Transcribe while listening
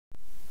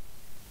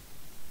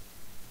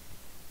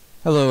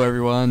Hello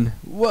everyone,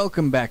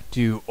 welcome back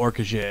to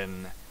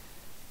Orcish.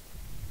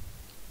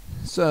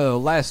 So,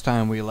 last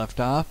time we left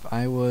off,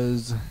 I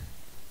was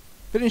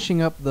finishing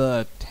up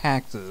the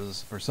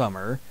taxes for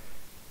summer.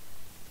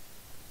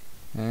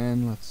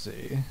 And let's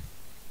see.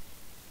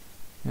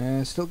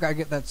 Still gotta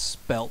get that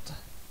spelt.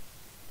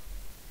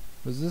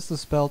 Was this the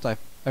spelt? I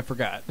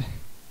forgot.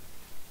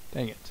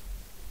 Dang it.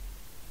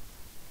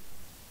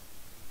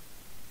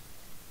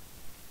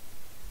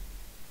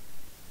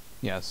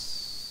 Yes.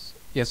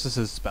 Yes, this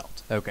is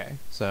spelt. Okay,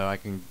 so I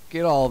can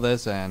get all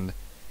this and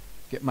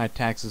get my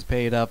taxes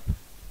paid up.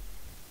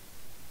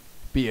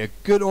 Be a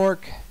good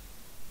orc,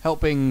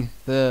 helping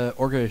the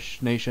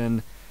Orcish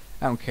nation.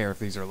 I don't care if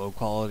these are low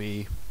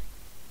quality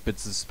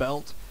bits of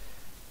spelt.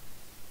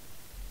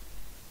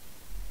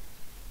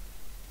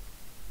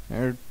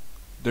 They're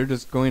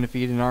just going to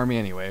feed an army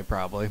anyway,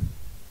 probably.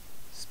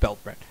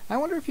 Spelt bread. I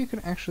wonder if you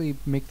can actually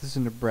make this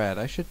into bread.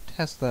 I should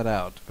test that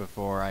out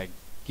before I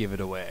give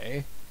it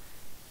away.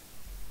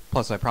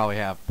 Plus, I probably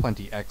have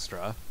plenty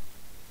extra.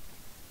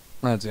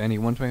 Let's see, I need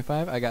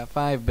 125. I got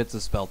 5 bits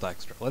of spelt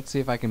extra. Let's see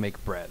if I can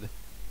make bread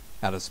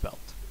out of spelt.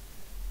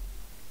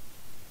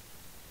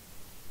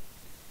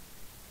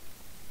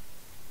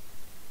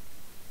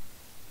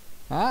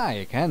 Ah,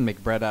 you can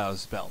make bread out of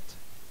spelt.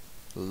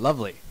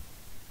 Lovely.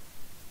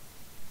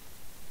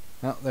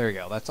 Well, there we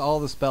go. That's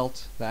all the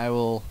spelt that I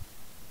will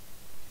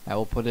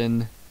put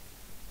in.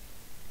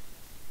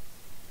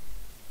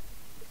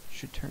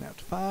 Should turn out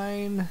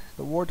fine.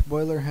 The wart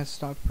boiler has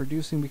stopped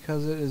producing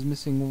because it is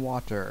missing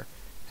water.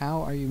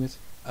 How are you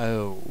missing?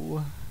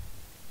 Oh.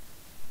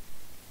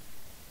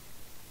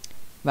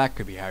 That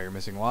could be how you're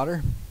missing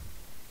water.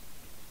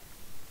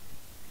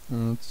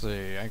 Let's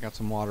see, I got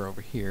some water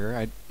over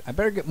here. I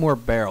better get more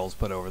barrels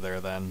put over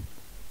there then.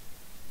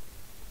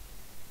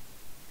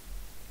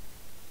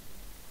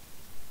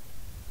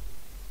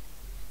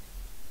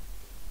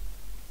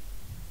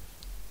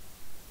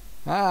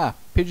 Ah,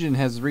 Pigeon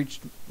has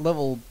reached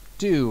level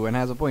 2 and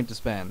has a point to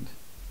spend.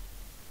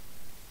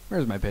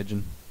 Where's my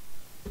pigeon?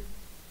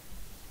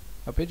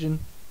 Oh, pigeon.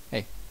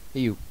 Hey.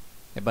 Hey, you.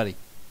 Hey, buddy.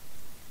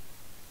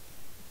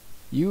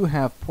 You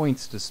have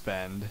points to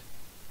spend.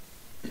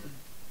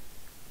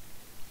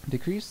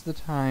 Decrease the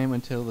time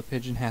until the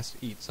pigeon has to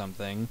eat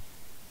something.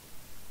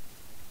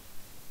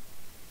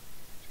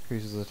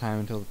 Decreases the time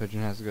until the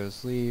pigeon has to go to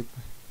sleep.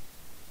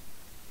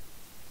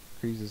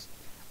 Decreases.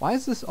 Why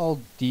is this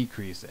all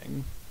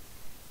decreasing?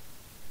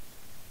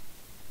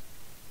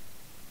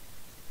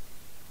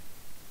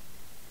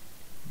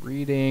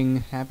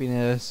 Breeding,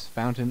 happiness,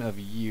 fountain of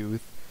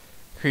youth.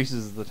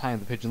 Increases the time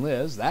the pigeon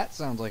lives. That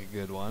sounds like a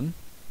good one.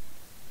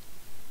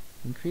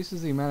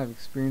 Increases the amount of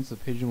experience the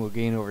pigeon will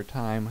gain over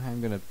time.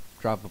 I'm going to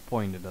drop a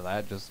point into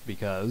that just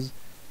because.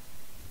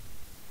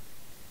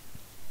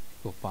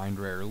 We'll find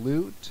rare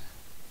loot.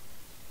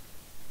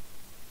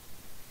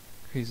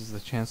 Increases the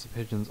chance the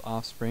pigeon's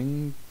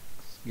offspring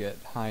get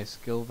high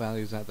skill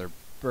values at their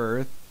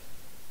birth.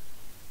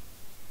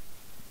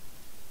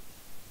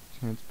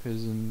 Chance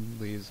pigeon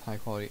lays high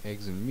quality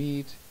eggs and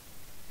meat.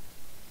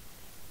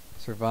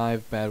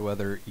 Survive bad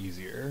weather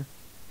easier.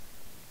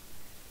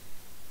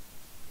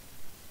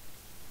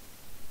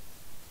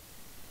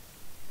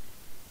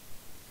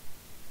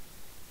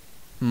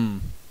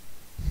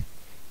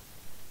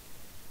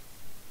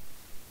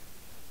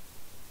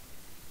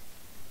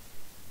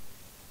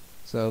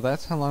 So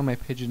that's how long my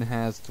pigeon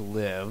has to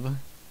live.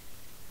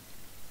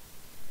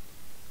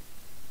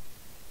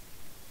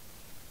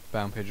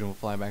 Bound pigeon will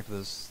fly back to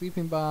the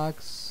sleeping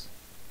box.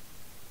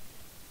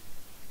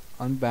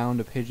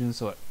 Unbound a pigeon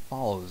so it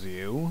follows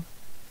you.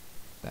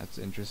 That's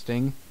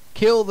interesting.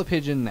 Kill the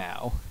pigeon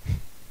now.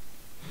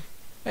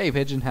 Hey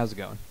pigeon, how's it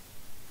going?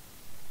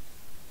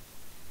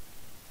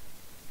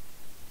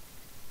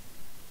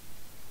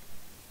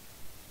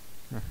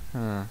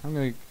 I'm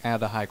gonna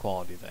add a high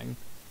quality thing.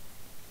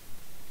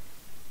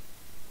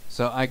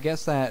 So I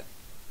guess that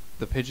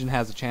the pigeon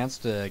has a chance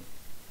to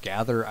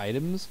gather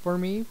items for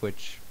me,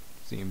 which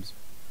seems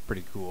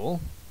pretty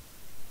cool.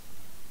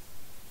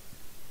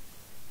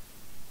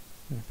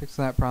 I fixed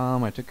that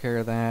problem, I took care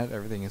of that,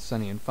 everything is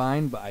sunny and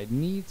fine, but I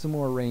need some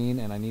more rain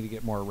and I need to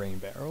get more rain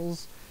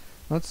barrels.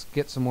 Let's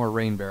get some more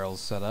rain barrels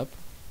set up.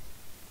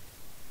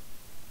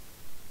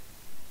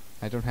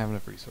 I don't have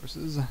enough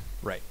resources.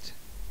 Right.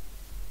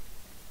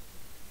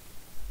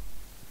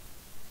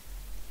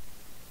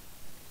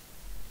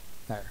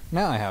 There.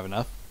 Now I have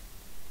enough.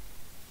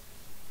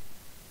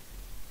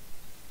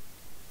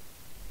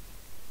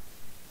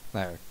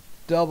 There.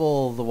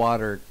 Double the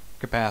water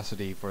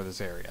capacity for this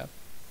area.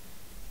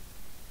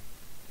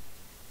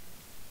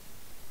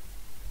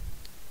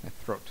 My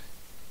throat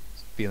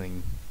is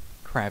feeling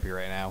crappy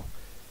right now.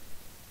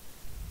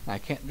 I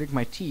can't drink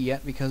my tea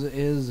yet because it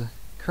is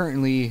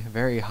currently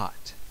very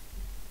hot.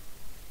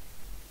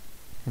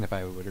 And if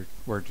I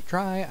were to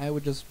try, I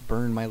would just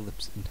burn my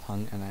lips and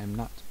tongue, and I'm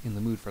not in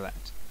the mood for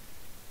that.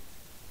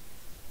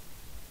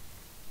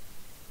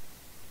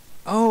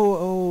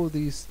 Oh,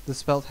 the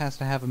spelt has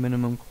to have a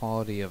minimum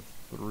quality of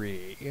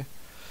 3.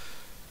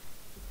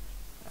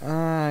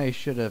 I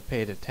should have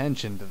paid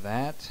attention to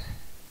that.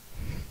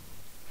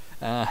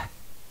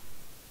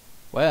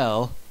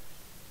 Well,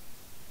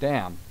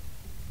 damn.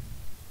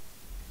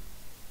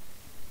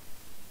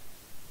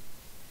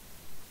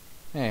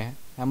 Hey,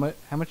 how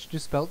much do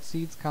spelt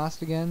seeds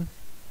cost again?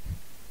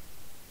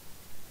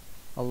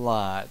 A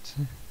lot.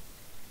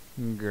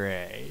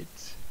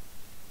 Great.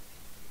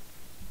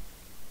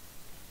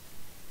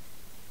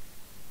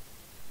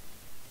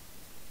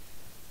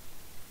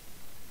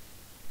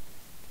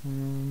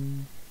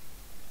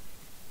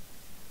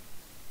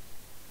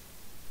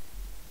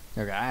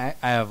 Okay,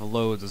 I have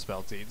loads of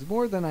spelt seeds,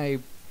 more than I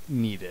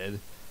needed,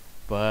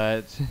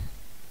 but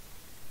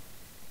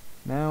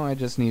now I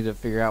just need to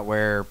figure out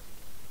where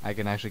I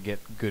can actually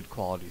get good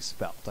quality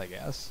spelt, I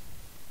guess.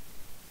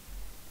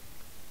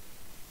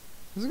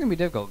 This is gonna be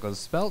difficult because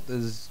spelt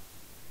is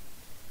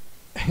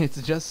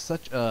it's just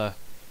such a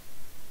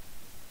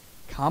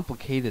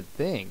complicated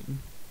thing.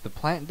 The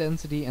plant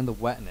density and the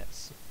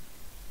wetness.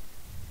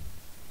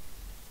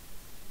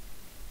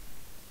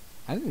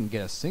 I didn't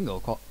get a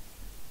single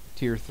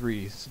tier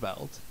 3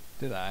 spelt,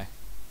 did I?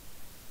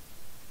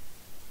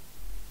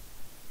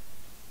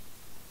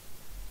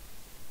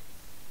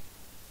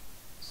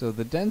 So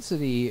the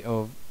density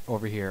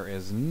over here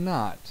is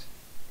not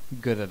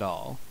good at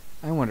all.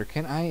 I wonder,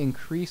 can I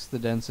increase the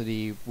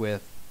density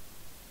with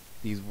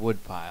these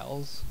wood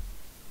piles?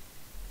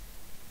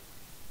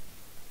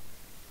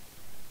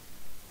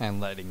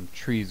 And letting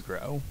trees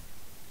grow.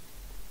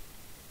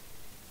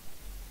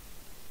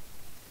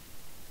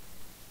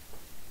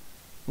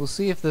 We'll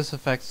see if this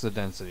affects the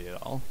density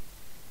at all.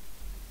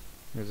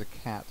 There's a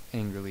cat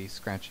angrily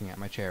scratching at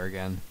my chair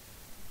again.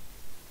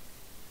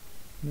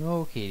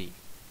 No, kitty.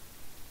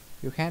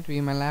 You can't be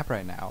in my lap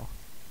right now.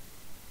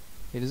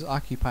 It is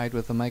occupied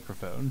with a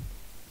microphone,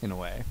 in a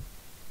way.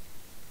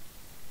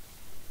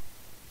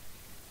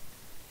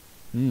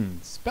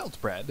 Spelt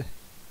bread.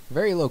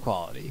 Very low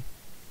quality.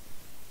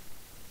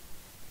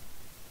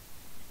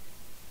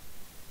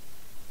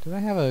 Did I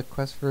have a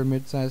quest for a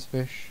mid-sized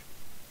fish?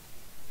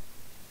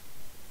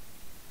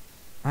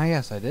 Ah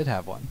yes, I did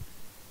have one.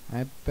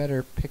 I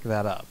better pick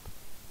that up.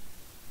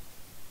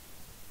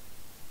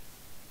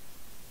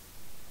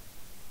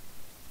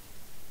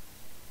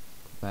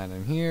 Put that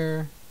in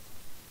here.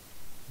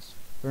 This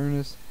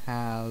furnace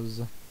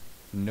has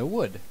no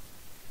wood.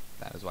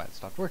 That is why it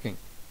stopped working.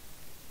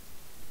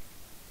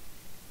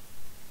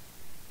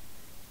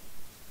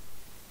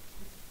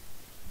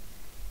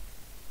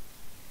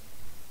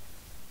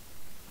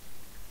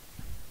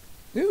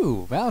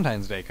 Ooh,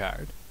 Valentine's Day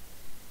card.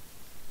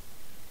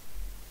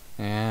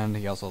 And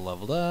he also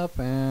leveled up,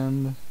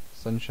 and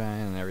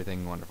sunshine and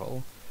everything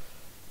wonderful.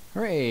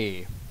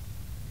 Hooray!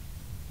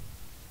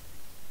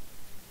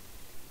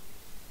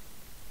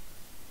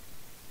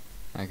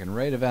 I can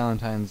write a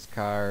Valentine's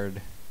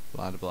card,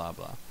 blah blah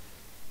blah.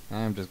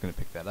 I'm just gonna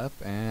pick that up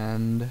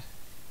and...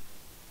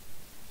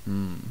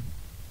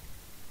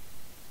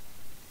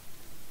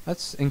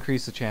 Let's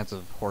increase the chance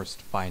of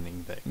Horst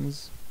finding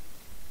things.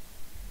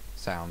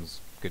 Sounds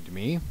good to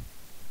me.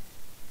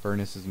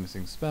 Furnace is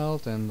missing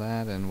spelt and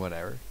that and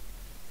whatever.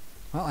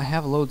 Well, I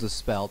have loads of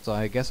spelt, so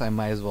I guess I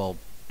might as well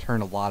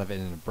turn a lot of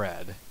it into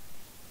bread.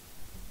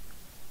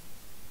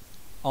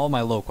 All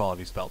my low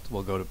quality spelt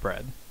will go to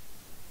bread,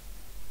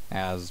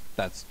 as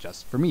that's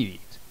just for me to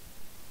eat.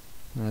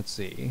 Let's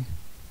see.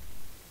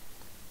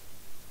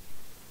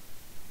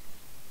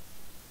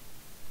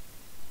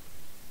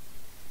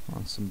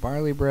 Want some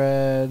barley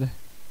bread.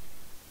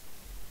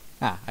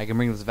 Ah, I can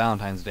bring this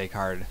Valentine's Day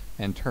card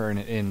and turn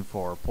it in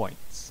for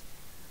points.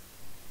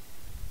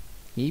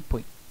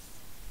 Points.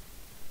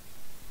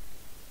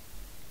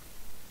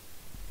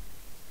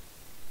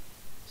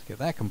 Let's get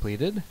that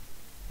completed.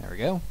 There we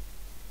go.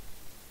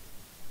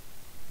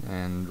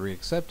 And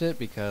re-accept it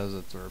because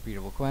it's a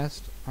repeatable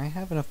quest. I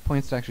have enough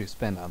points to actually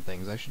spend on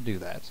things. I should do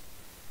that.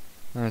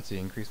 Let's see,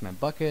 increase my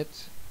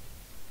bucket.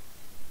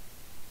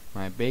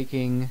 My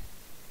baking.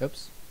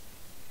 Oops.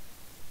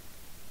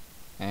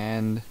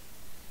 And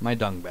my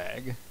dung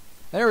bag.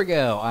 There we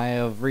go. I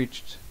have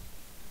reached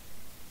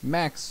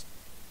max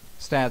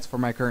stats for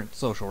my current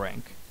social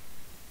rank.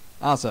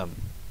 Awesome.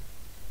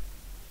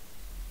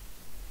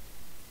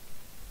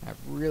 I've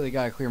really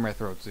got to clear my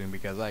throat soon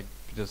because I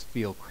just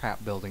feel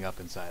crap building up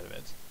inside of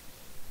it.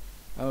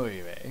 Oh,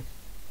 anyway.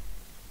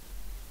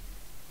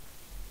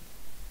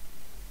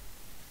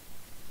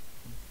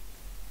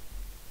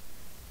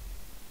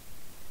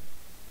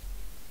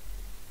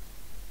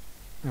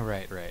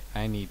 Right.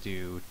 I need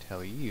to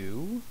tell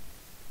you...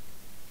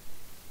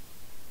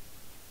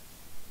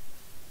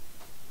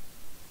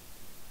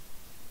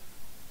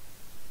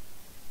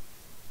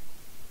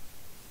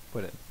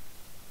 Put it.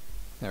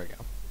 There we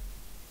go.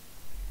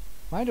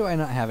 Why do I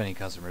not have any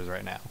customers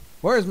right now?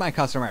 Where's my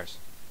customers?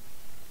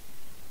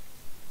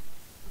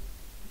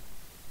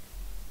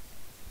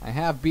 I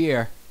have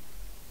beer.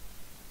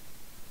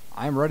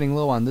 I'm running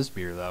low on this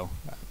beer, though.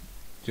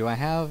 Do I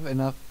have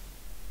enough?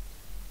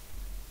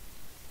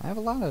 I have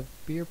a lot of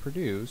beer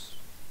produced.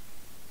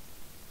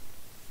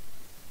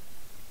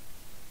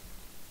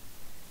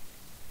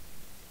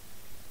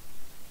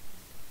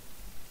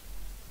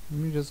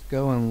 me just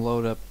go and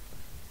load up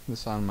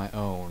this on my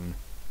own.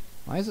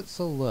 Why is it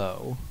so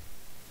low?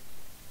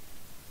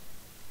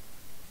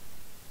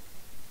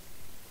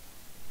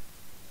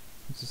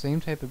 It's the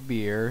same type of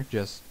beer,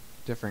 just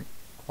different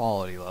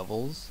quality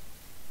levels.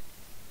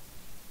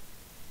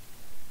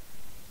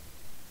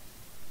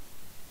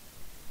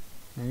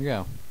 There you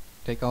go.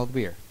 Take all the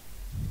beer.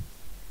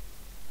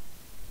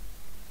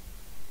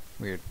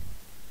 Weird.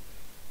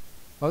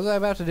 What was I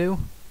about to do?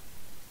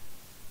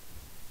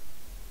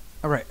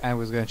 Alright, I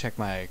was going to check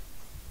my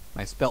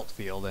spelt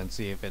field and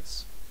see if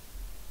it's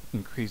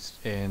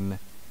increased in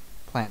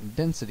plant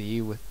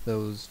density with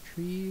those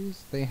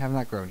trees. They have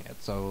not grown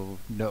yet, so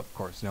no, of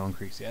course, no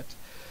increase yet.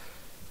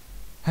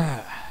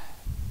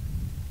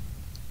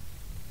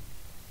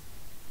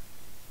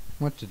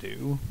 What to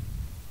do?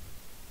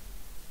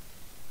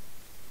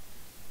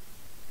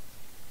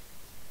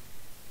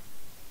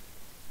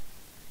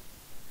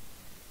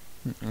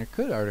 I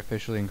could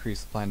artificially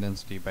increase the plant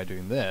density by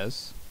doing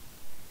this.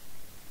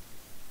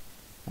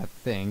 I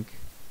think.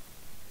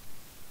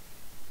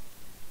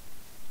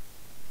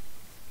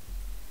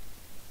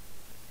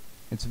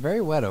 It's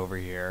very wet over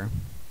here.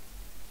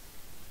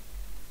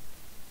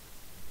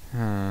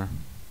 Huh.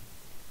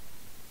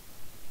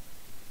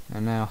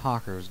 And now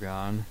Hawker's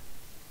gone.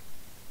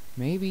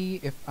 Maybe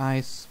if I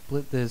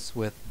split this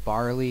with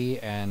barley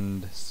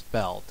and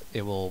spelt,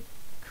 it will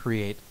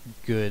create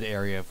good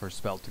area for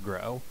spelt to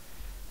grow.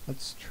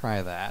 Let's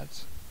try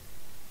that.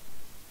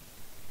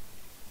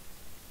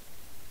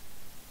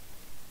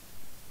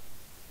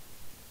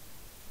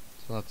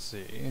 So let's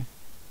see.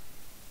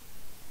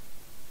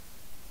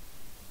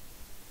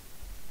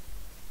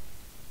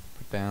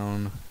 Put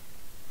down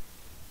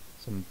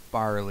some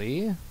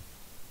barley.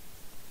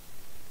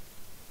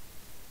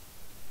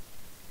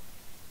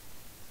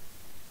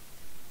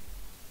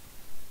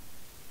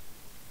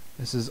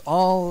 This is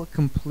all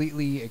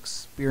completely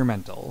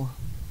experimental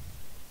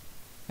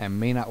and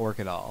may not work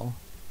at all.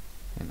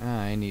 And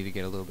I need to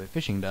get a little bit of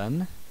fishing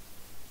done,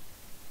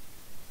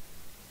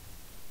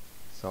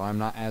 so I'm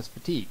not as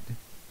fatigued.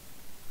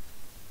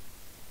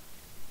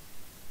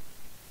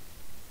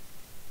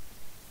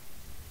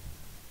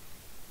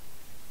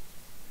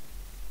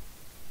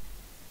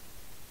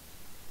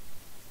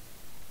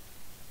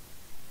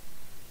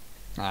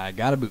 I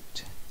got a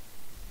boot.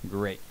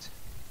 Great.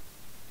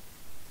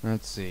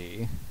 Let's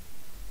see.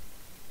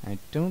 I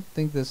don't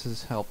think this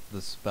has helped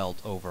the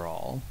spelt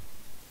overall.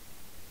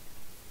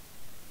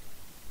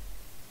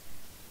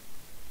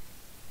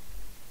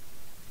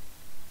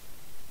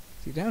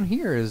 See, down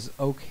here is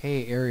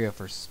okay area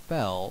for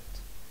spelt,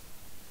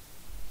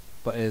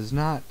 but it is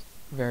not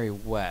very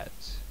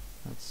wet.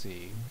 Let's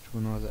see, which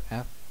one was it?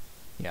 F?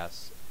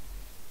 Yes.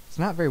 It's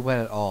not very wet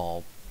at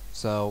all,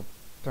 so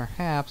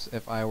perhaps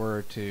if I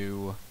were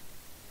to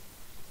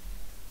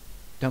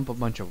dump a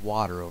bunch of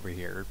water over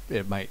here,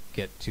 it might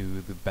get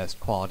to the best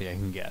quality I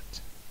can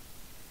get.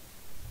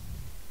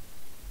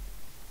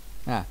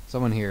 Ah,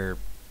 someone here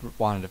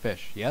wanted to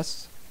fish.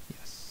 Yes?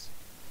 Yes.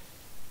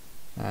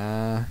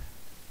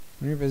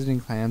 When you're visiting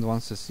clans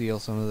wants to steal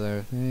some of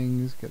their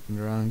things, get them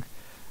drunk.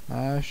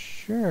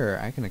 Sure,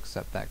 I can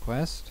accept that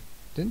quest.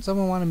 Didn't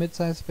someone want a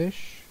mid-sized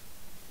fish?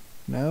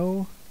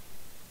 No?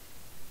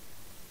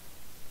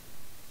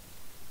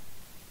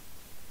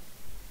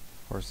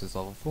 Horse is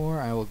level 4,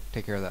 I will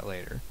take care of that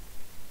later.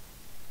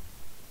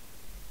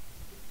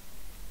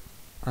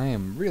 I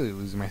am really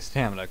losing my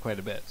stamina quite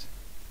a bit.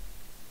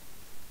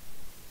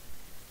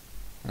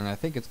 And I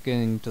think it's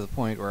getting to the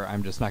point where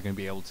I'm just not going to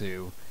be able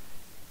to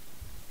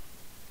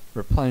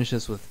replenish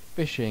this with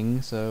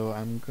fishing, so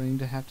I'm going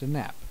to have to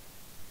nap.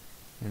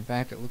 In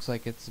fact, it looks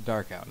like it's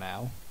dark out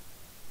now.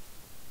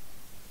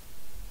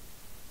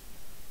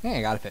 Hey,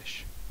 I got a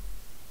fish.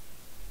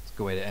 It's a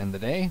good way to end the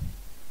day.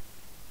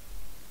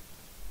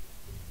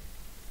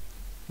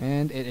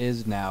 And it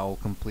is now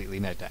completely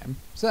nighttime.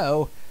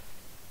 So,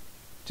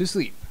 to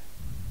sleep.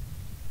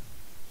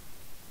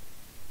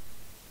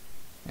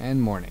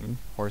 And morning.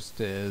 Horse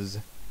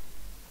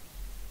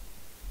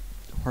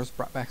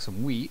brought back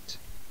some wheat.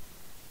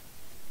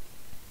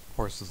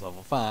 Horse is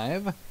level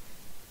 5.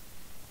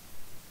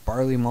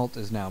 Barley malt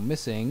is now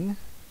missing.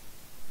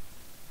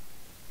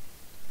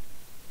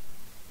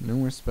 No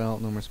more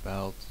spelt, no more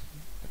spelt.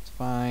 That's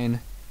fine.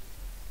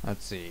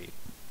 Let's see.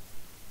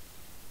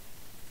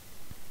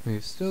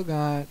 We've still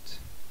got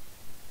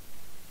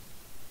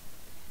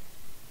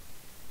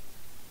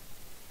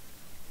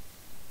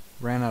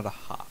ran out of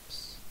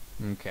hops.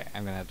 Okay,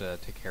 I'm gonna have to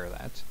take care of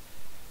that.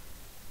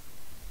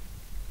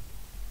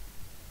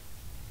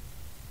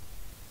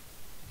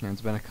 And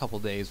it's been a couple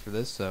days for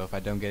this, so if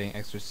I don't get any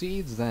extra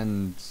seeds,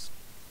 then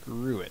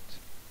screw it.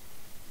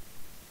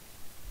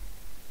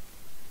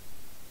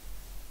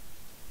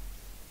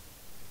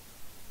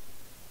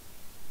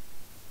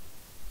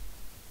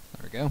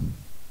 There we go.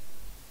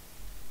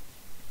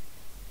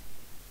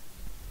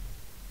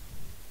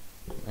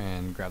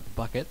 And grab the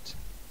bucket.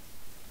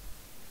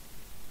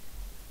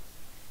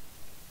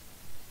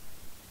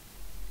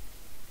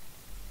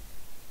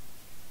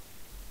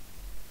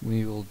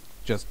 We will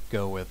just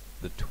go with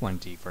the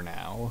 20 for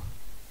now.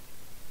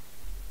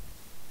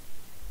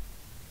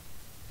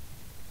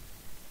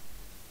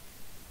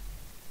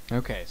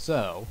 Okay,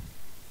 so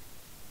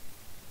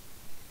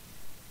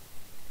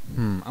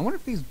I wonder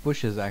if these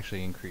bushes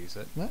actually increase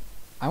it.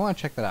 I want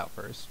to check that out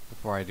first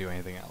before I do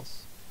anything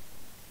else.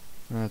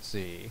 Let's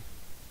see.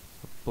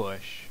 A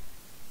bush.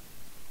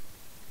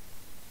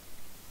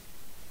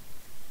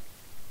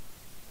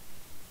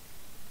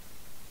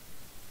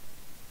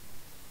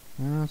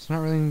 It's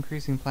not really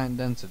increasing plant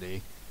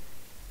density.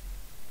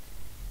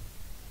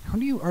 How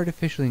do you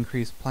artificially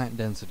increase plant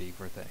density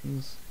for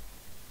things?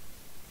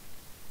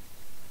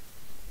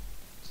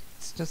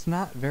 It's just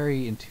not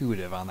very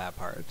intuitive on that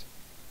part.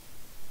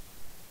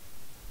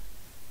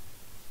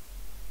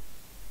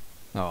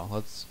 Oh,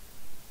 let's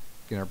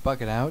get our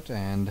bucket out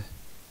and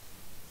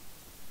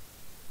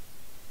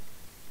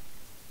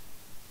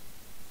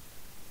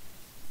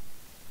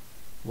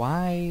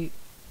why?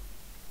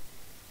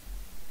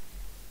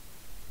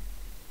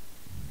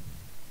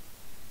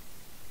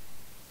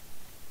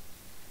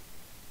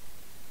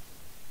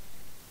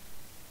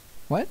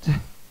 What?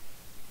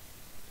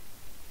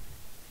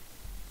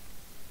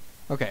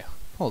 Okay,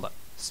 hold up.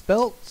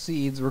 Spelt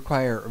seeds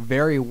require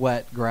very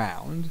wet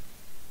ground.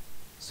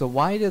 So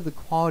why did the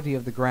quality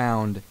of the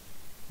ground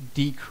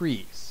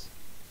decrease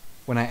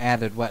when I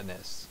added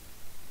wetness?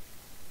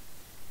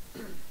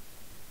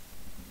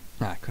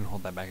 I couldn't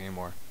hold that back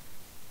anymore.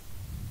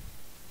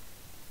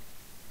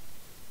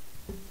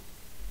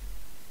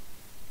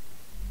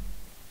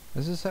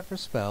 This is set for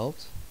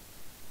spelt.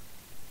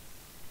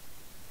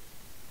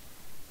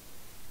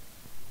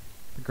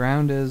 The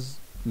ground is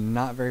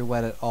not very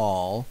wet at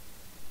all.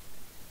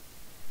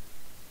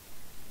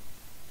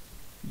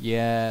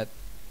 Yet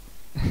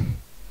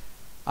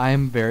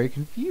I'm very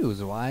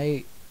confused.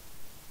 Why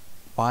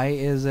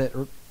is it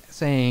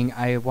saying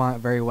I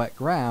want very wet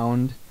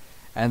ground,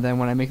 and then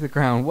when I make the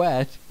ground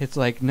wet, it's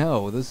like,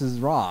 no, this is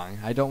wrong.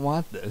 I don't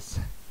want this.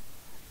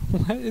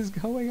 What is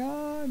going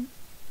on?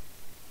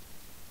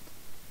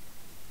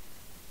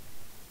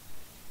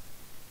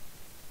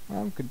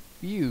 I'm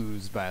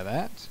confused by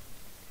that.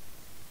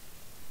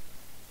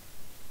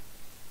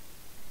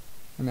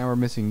 And now we're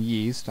missing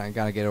yeast. I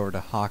gotta get over to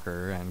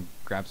Hawker and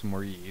grab some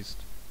more yeast.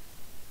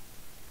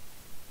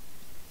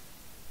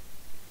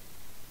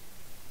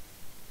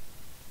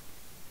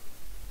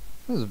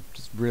 This is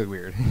just really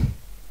weird.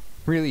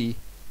 Really,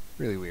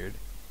 really weird.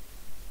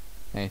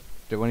 Hey,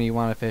 do one of you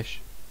want a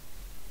fish?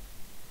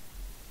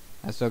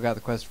 I still got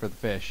the quest for the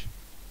fish.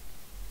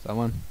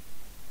 Someone?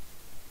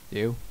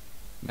 You?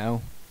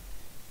 No?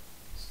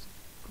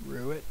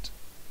 Screw it.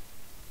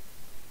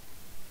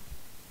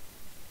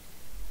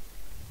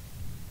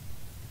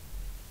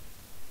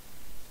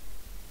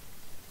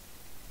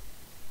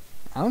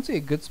 I don't see a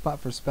good spot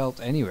for spelt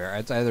anywhere.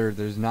 It's either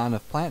there's not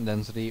enough plant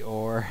density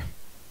or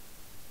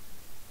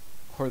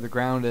the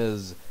ground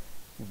is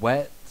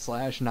wet /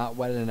 not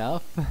wet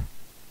enough.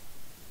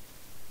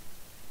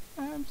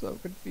 I'm so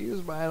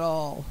confused by it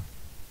all.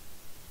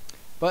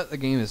 But the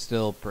game is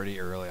still pretty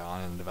early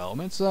on in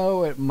development,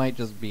 so it might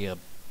just be a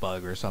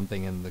bug or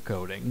something in the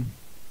coding.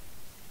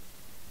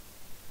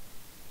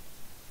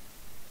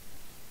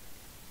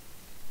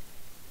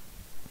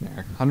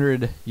 There,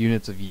 100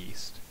 units of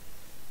yeast.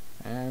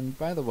 And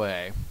by the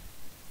way,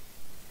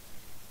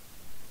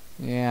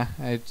 yeah,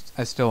 I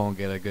still won't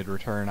get a good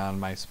return on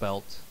my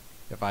spelt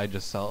if I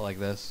just sell it like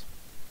this.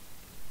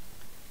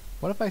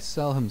 What if I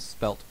sell him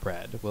spelt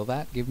bread? Will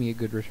that give me a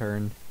good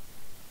return?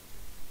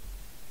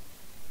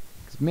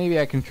 Because maybe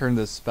I can turn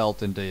this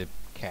spelt into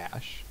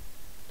cash.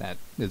 That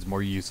is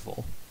more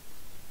useful.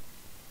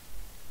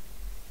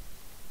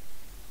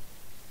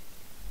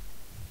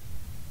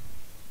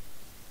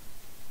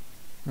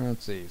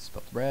 Let's see,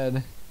 spelt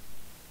bread.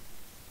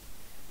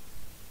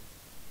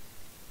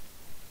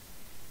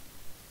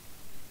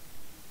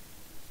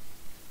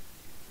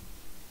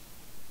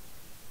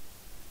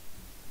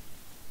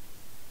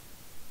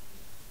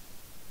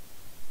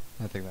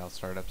 I think that'll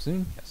start up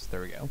soon. Yes,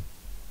 there we go.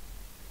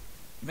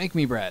 Make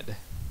me bread.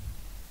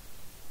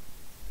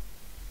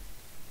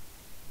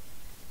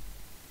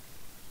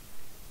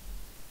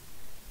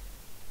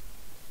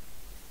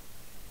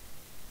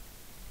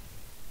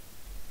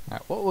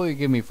 Alright, what will you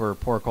give me for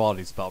poor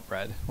quality spelt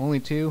bread? Only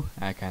 2?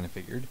 I kinda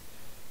figured.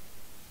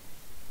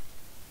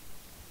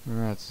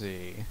 Let's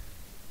see.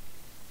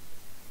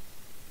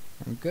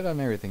 I'm good on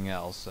everything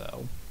else,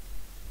 so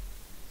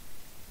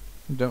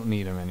don't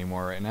need them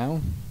anymore right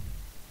now.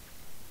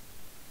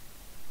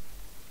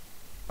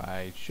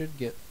 I should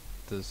get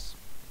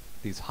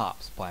these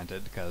hops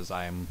planted because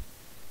I'm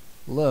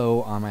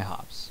low on my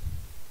hops.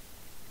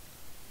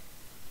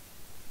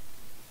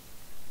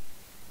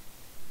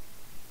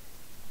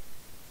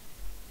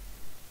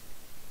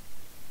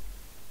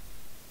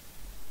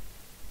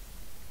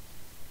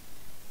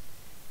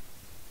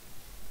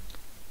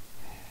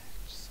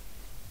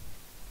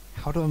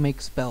 How do I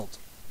make spelt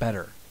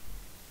better?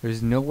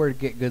 There's nowhere to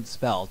get good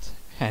spelt,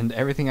 and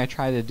everything I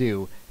try to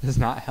do does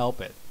not help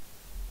it.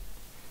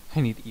 I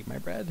need to eat my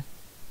bread.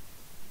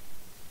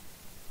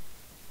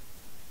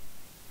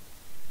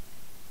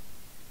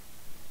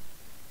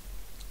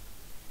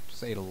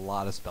 just ate a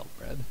lot of spelt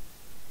bread.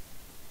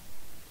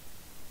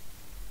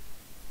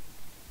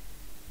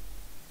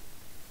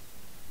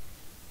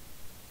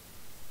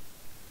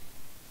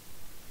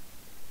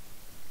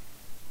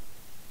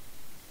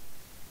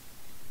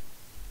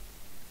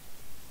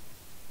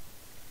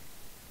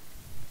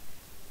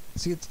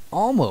 See, it's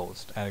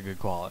almost at a good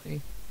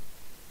quality.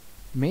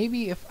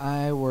 Maybe if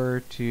I were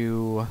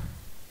to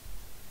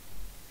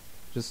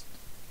just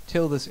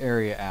till this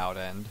area out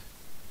and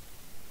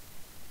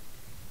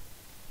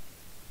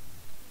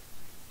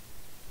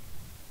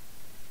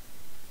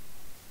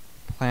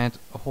plant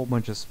a whole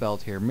bunch of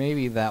spelt here,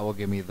 maybe that will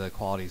give me the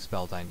quality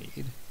spelt I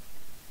need.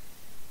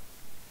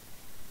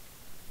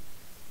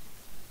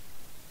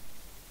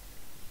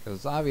 Because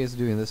it's obvious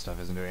doing this stuff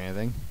isn't doing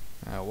anything.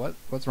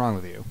 What's wrong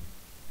with you?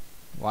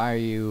 Why are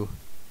you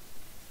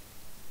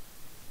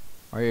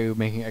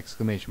making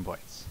exclamation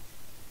points?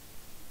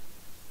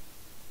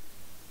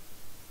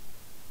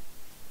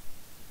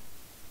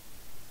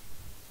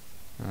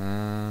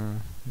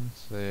 Let's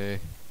see.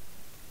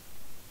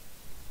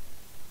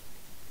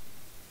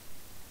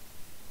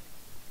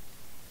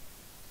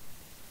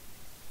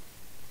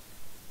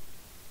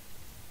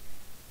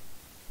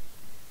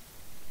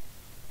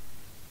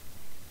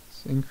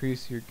 Let's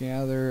increase your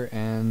gather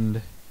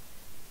and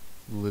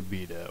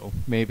libido.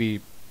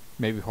 Maybe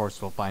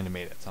horse will find a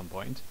mate at some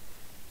point.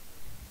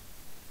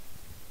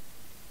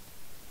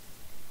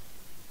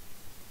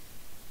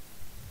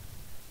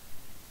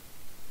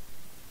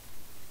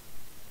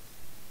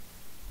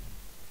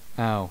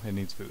 Oh, it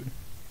needs food.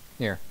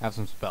 Here, have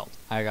some spelt.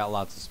 I got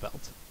lots of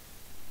spelt.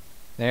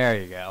 There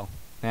you go.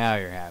 Now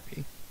you're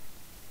happy.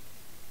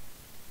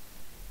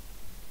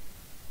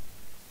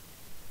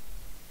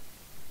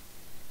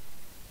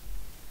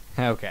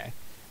 Okay.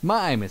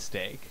 My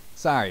mistake.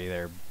 Sorry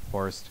there,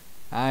 Horst.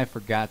 I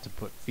forgot to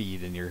put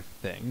feed in your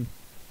thing.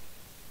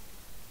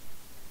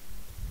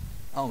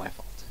 Oh, my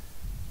fault.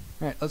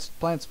 Alright, let's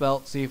plant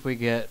spelt, see if we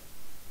get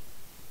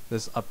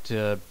this up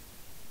to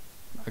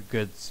a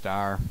good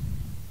star.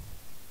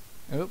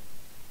 Oop.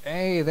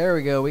 Hey, there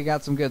we go. We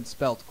got some good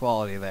spelt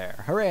quality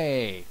there.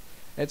 Hooray!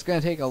 It's going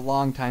to take a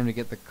long time to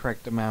get the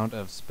correct amount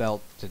of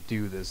spelt to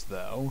do this,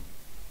 though.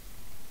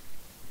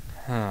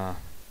 Huh.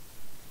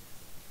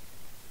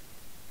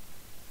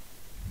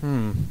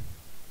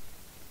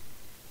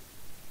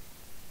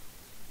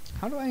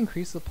 How do I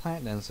increase the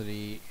plant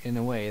density in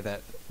a way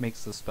that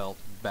makes the spelt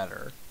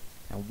better?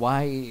 And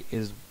why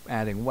is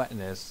adding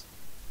wetness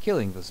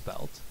killing the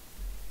spelt?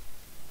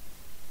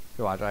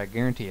 Go watch, I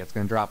guarantee it's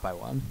going to drop by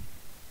 1.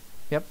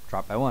 Yep,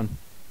 drop by 1.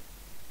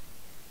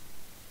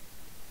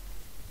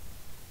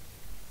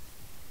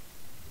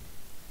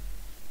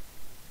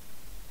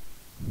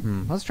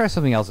 Let's try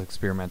something else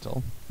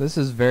experimental. This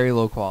is very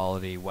low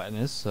quality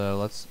wetness, so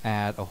let's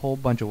add a whole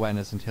bunch of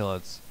wetness until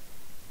it's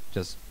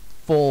just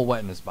full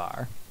wetness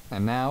bar.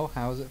 And now,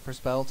 how is it for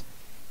spelt?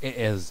 It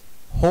is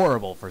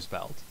horrible for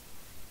spelt.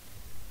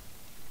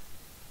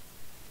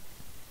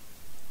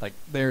 Like,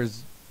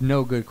 there's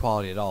no good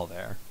quality at all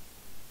there.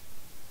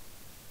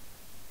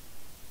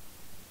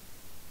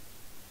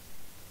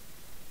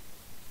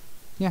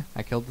 Yeah,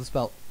 I killed the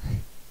spelt.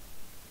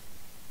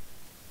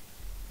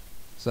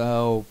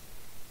 So,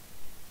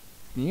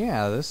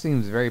 yeah, this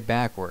seems very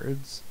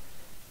backwards.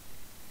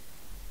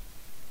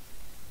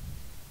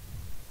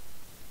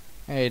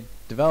 Hey,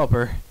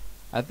 developer,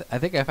 I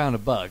think I found a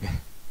bug.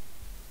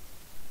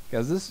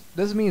 Because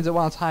this means it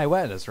wants high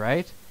wetness,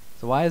 right?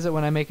 So why is it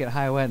when I make it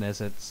high wetness,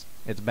 it's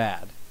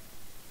bad?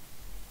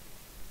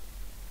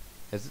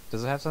 Does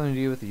it have something to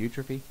do with the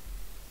eutrophy?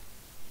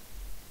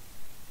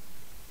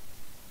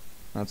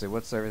 Let's see,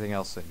 what's everything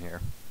else in here?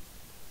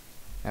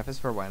 F is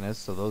for wetness,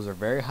 so those are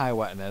very high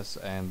wetness,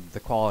 and the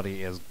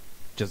quality is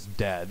just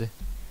dead.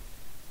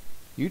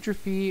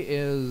 Eutrophy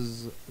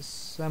is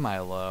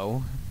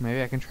semi-low.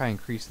 Maybe I can try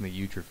increasing the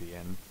eutrophy,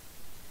 and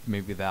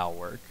maybe that'll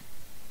work.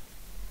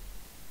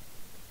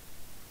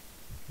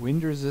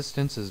 Wind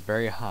resistance is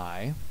very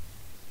high.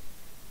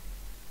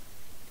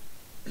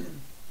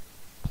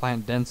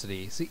 Plant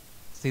density.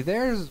 See,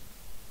 there's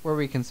where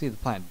we can see the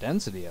plant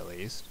density at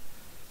least.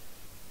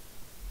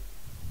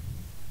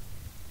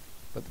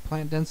 But the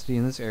plant density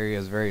in this area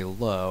is very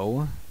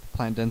low. The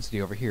plant density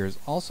over here is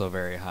also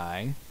very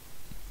high.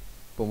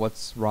 But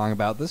what's wrong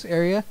about this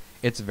area?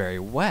 It's very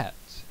wet.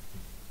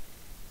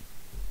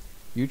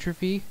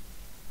 Eutrophy,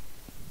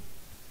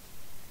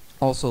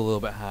 also a little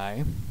bit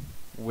high.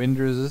 Wind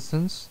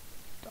resistance,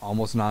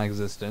 almost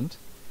non-existent.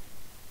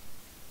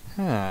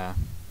 Huh.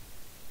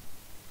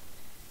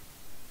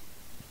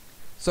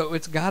 So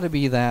it's got to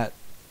be that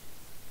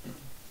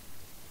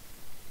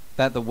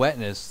the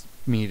wetness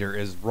meter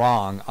is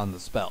wrong on the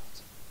spelt.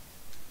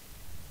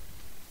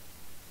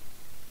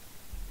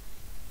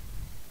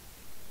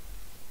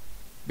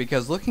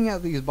 Because looking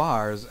at these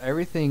bars,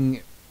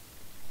 everything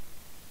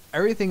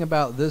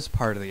about this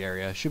part of the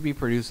area should be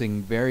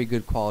producing very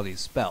good quality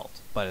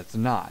spelt, but it's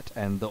not,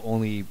 and the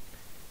only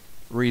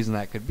reason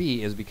that could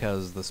be is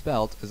because the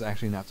spelt is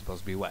actually not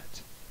supposed to be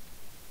wet.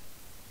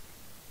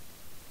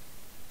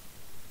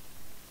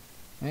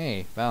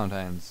 Hey,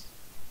 Valentine's.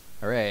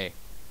 Hooray.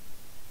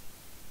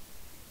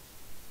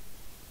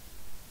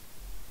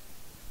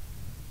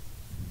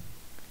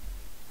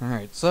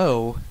 Alright,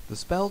 so the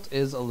spelt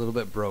is a little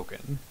bit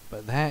broken,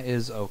 but that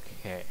is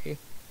okay.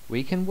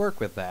 We can work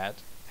with that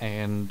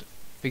and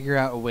figure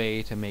out a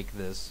way to make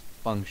this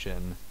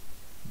function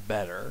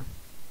better.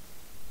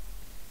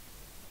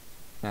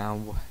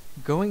 Now,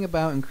 going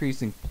about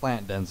increasing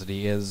plant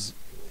density is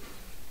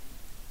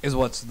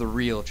what's the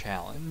real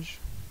challenge.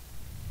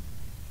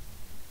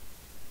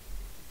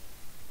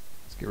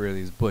 Let's get rid of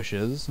these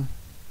bushes,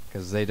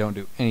 because they don't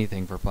do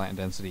anything for plant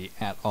density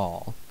at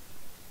all.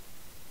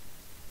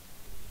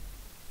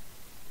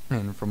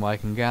 And from what I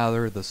can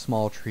gather, the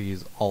small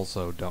trees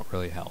also don't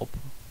really help.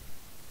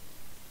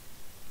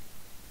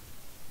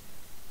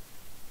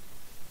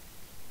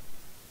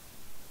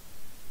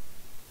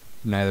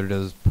 Neither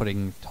does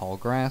putting tall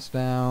grass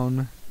down.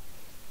 In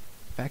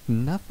fact,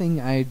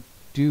 nothing I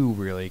do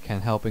really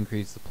can help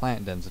increase the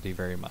plant density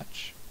very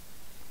much.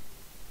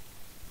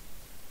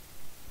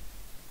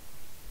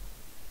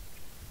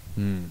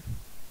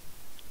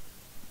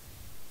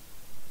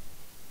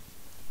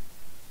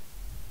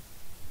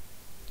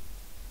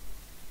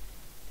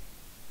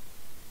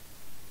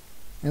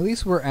 At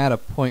least we're at a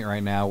point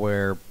right now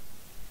where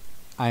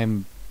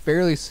I'm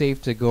fairly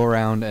safe to go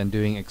around and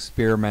doing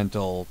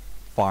experimental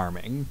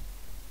farming,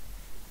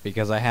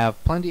 because I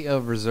have plenty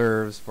of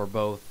reserves for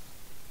both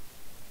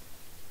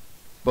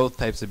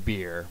types of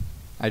beer.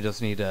 I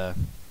just need to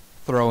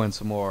throw in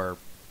some more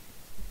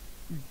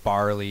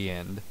barley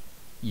and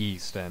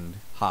yeast and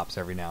hops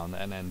every now and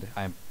then, and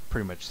I'm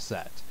pretty much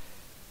set.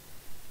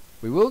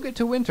 We will get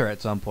to winter at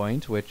some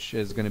point, which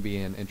is going to be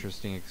an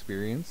interesting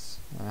experience.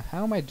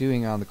 How am I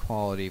doing on the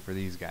quality for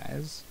these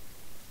guys?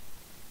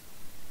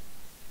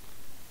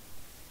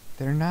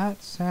 They're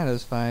not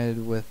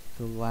satisfied with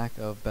the lack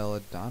of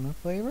belladonna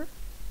flavor?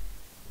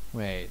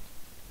 Wait.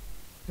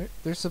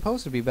 There's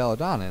supposed to be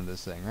belladonna in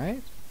this thing,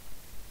 right?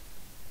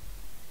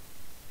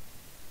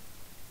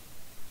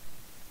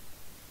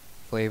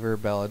 Flavor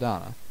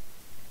belladonna.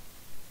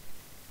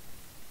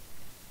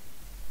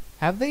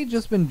 Have they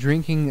just been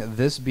drinking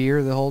this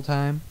beer the whole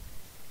time?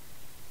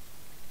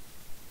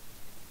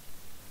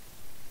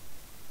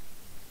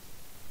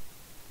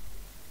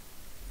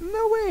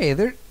 No way,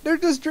 they're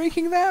just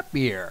drinking that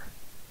beer.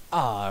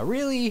 Ah,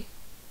 really?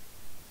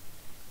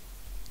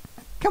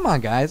 Come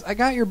on, guys, I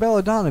got your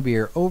belladonna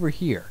beer over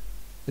here.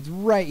 It's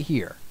right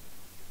here.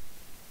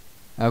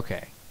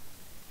 Okay.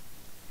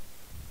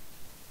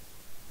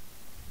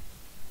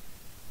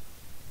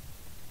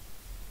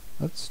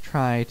 Let's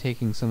try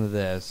taking some of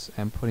this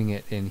and putting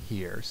it in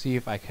here. See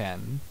if I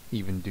can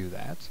even do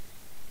that.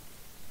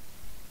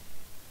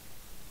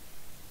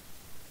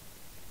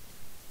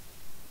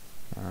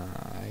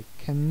 I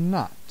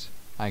cannot.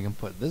 I can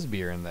put this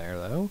beer in there,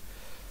 though.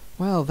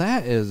 Well,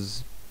 that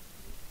is...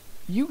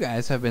 You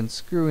guys have been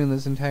screwing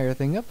this entire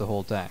thing up the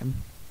whole time.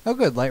 Oh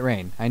good, light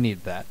rain. I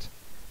need that.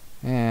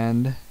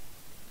 And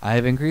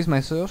I've increased my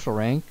social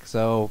rank,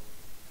 so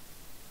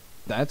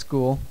that's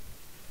cool.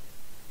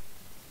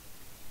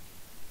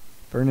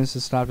 Furnace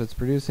has stopped its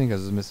producing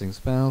because it's missing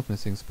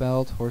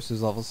spelt. Horse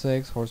is level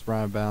 6. Horse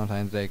Brown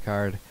Valentine's Day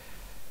card.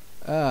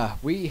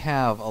 We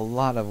have a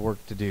lot of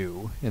work to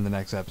do in the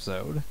next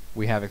episode.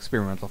 We have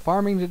experimental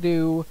farming to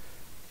do.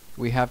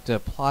 We have to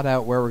plot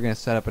out where we're going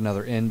to set up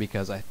another inn,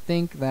 because I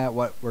think that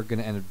what we're going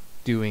to end up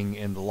doing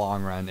in the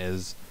long run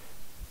is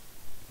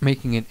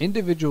making an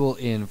individual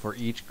inn for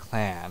each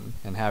clan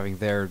and having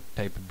their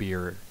type of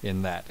beer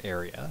in that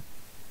area.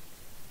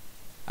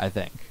 I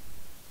think.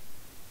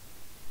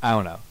 I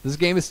don't know. This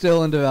game is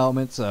still in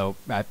development, so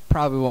I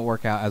probably won't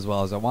work out as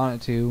well as I want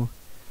it to.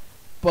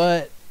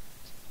 But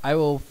I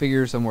will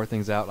figure some more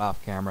things out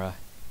off camera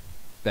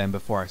then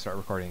before I start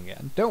recording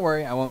again. Don't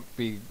worry, I won't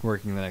be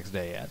working the next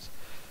day yet.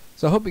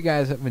 So I hope you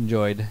guys have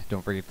enjoyed.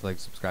 Don't forget to like,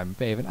 subscribe, and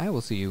fave, and I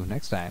will see you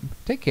next time.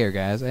 Take care,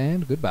 guys,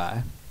 and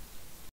goodbye.